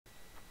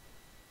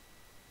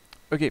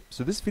Okay,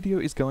 so this video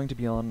is going to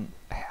be on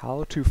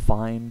how to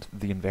find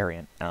the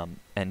invariant,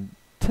 and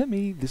to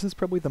me, this is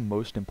probably the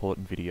most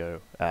important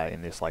video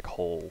in this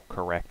whole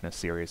correctness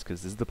series,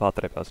 because this is the part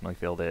that I personally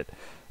feel that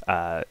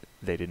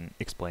they didn't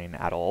explain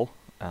at all,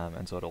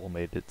 and so it all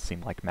made it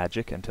seem like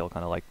magic until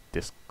kind of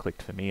this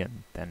clicked for me,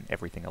 and then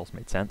everything else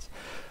made sense.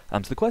 So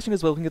the question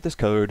is, we're looking at this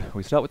code.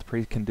 We start with the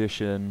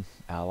precondition,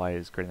 y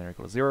is greater than or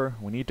equal to 0.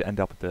 We need to end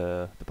up with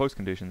the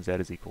postcondition, z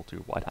is equal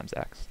to y times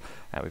x.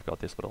 We've got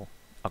this little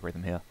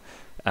algorithm here.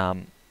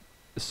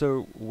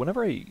 So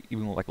whenever I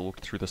even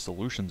looked through the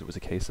solutions, it was a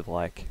case of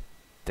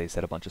they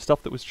said a bunch of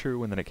stuff that was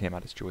true, and then it came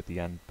out as true at the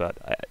end, but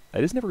I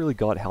just never really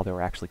got how they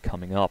were actually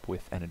coming up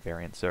with an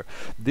invariant. So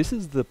this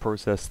is the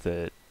process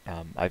that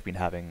I've been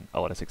having a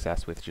lot of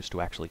success with, just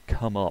to actually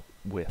come up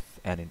with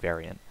an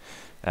invariant.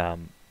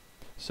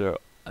 So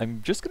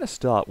I'm just going to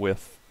start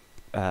with,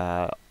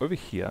 over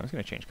here, I'm just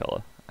going to change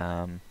color,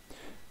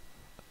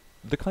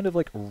 the kind of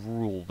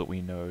rule that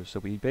we know.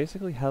 So we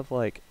basically have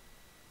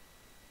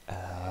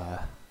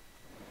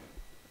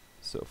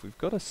so if we've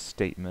got a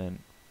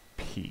statement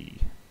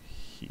P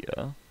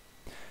here,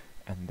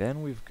 and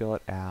then we've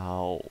got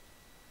our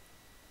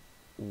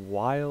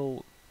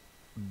while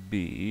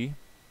B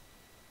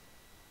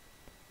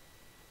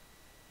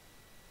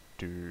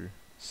do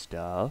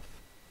stuff,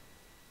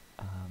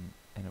 and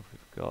if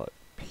we've got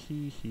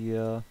P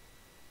here,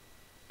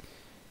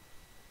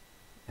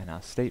 and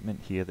our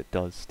statement here that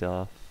does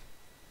stuff,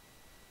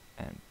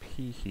 and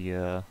P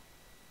here,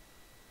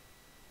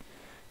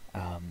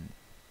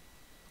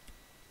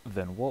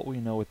 then what we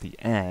know at the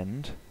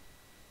end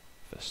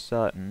for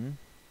certain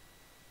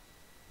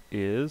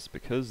is,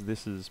 because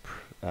this is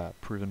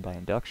proven by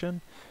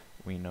induction,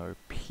 we know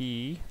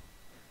P,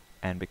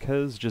 and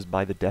because just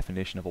by the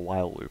definition of a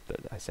while loop,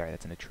 sorry,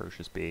 that's an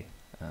atrocious B.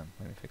 Let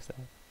me fix that.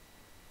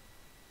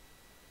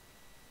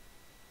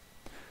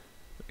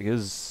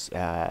 Because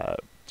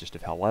just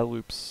of how while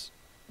loops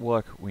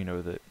work, we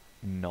know that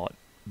not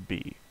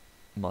B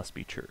must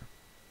be true.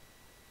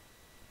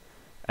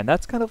 And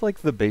that's kind of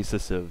the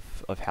basis of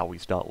how we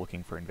start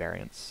looking for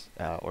invariants,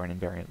 or an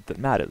invariant that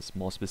matters,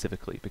 more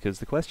specifically, because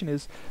the question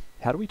is,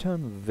 how do we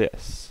turn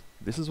this?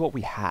 This is what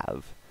we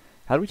have.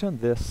 How do we turn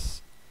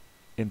this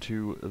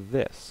into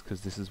this?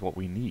 Because this is what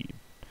we need.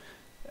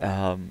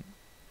 And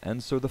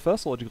so the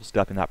first logical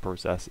step in that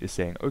process is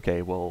saying,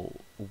 okay, well,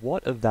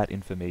 what of that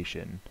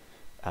information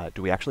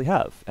do we actually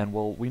have? And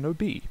well, we know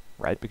B,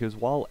 right? Because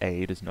while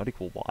A does not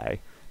equal Y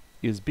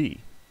is B.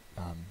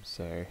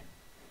 So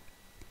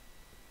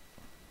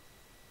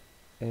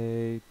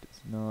A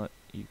does not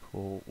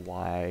equal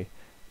Y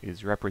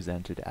is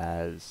represented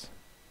as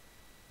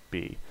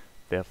B.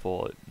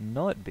 Therefore,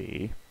 not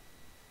B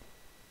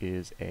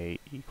is A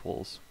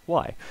equals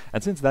Y.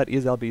 And since that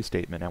is our B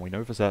statement, and we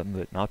know for certain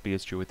that not B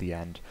is true at the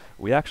end,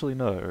 we actually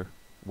know,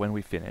 when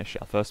we finish,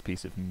 our first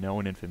piece of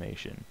known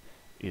information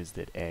is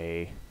that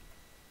A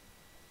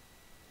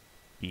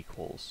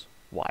equals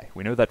Y.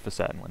 We know that for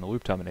certain. When the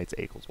loop terminates,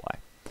 A equals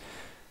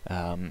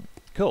Y.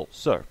 Cool.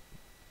 So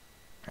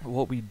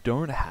what we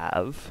don't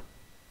have,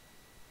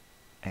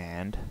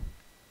 and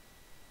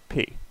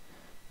P,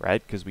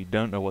 right? Because we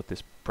don't know what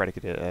this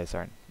predicate is,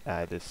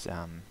 this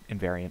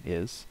invariant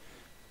is,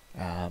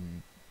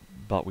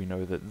 but we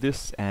know that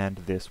this and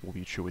this will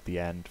be true at the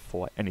end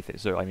for anything.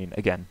 So, I mean,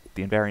 again,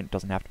 the invariant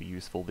doesn't have to be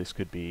useful. This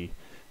could be,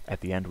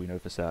 at the end, we know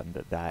for certain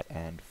that that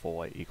and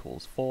 4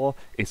 equals 4.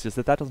 It's just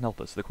that that doesn't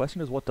help us. The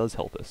question is, what does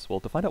help us?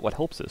 Well, to find out what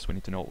helps us, we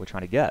need to know what we're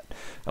trying to get.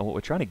 And what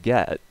we're trying to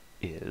get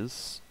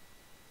is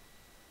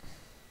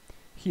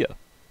here.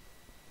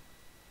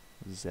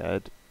 Z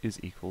is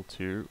equal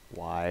to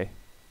Y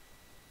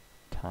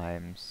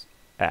times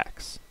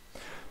X.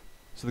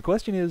 So the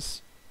question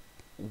is,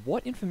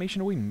 what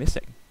information are we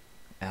missing?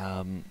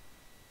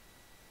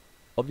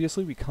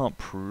 Obviously we can't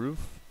prove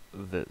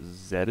that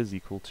Z is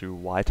equal to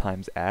Y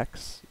times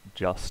X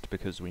just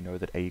because we know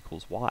that A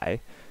equals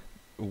Y.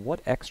 What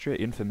extra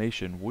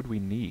information would we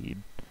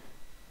need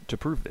to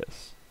prove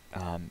this?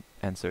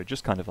 And so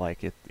just kind of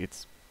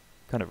it's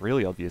kind of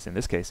really obvious in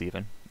this case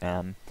even,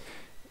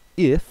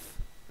 if,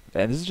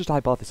 and this is just a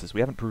hypothesis, we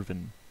haven't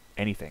proven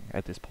anything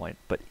at this point,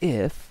 but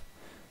if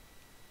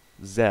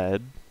Z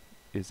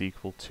is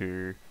equal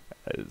to,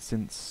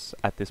 since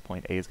at this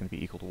point A is going to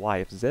be equal to Y,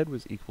 if Z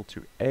was equal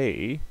to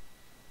A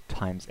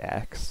times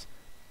X,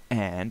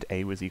 and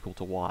A was equal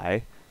to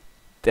Y,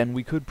 then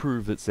we could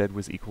prove that Z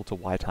was equal to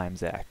Y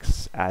times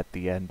X at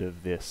the end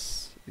of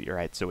this,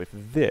 right? So if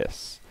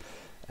this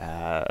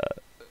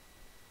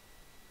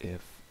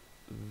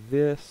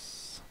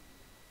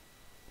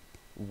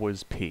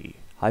was P,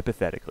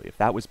 hypothetically, if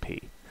that was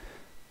P,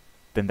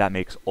 then that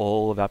makes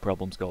all of our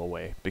problems go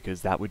away,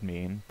 because that would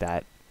mean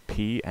that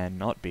P and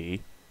not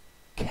B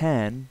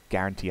can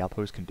guarantee our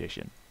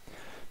postcondition.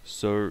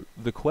 So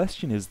the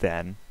question is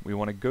then, we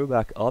want to go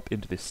back up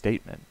into this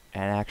statement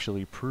and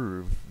actually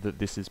prove that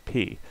this is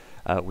P,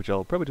 which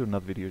I'll probably do in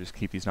another video, just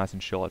keep these nice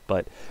and short,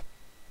 but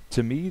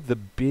to me the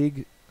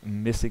big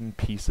missing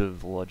piece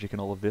of logic in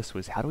all of this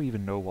was, how do we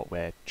even know what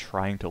we're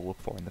trying to look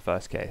for in the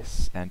first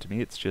case? And to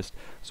me it's just,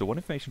 so what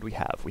information do we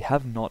have? We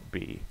have not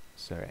B,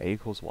 so A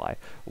equals Y.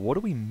 What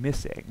are we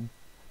missing?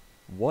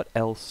 What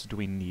else do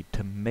we need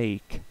to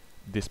make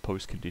this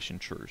post condition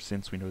true,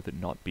 since we know that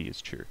not B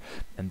is true?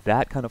 And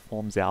that kind of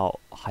forms our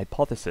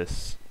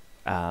hypothesis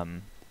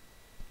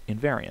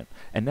invariant.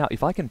 And now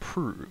if I can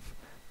prove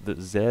that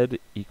Z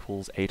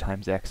equals A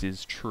times X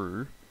is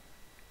true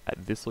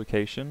at this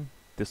location,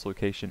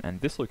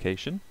 and this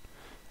location,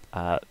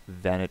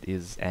 then it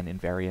is an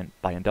invariant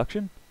by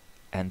induction,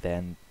 and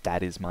then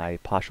that is my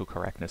partial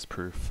correctness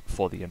proof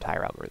for the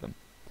entire algorithm.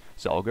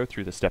 So I'll go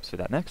through the steps for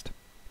that next.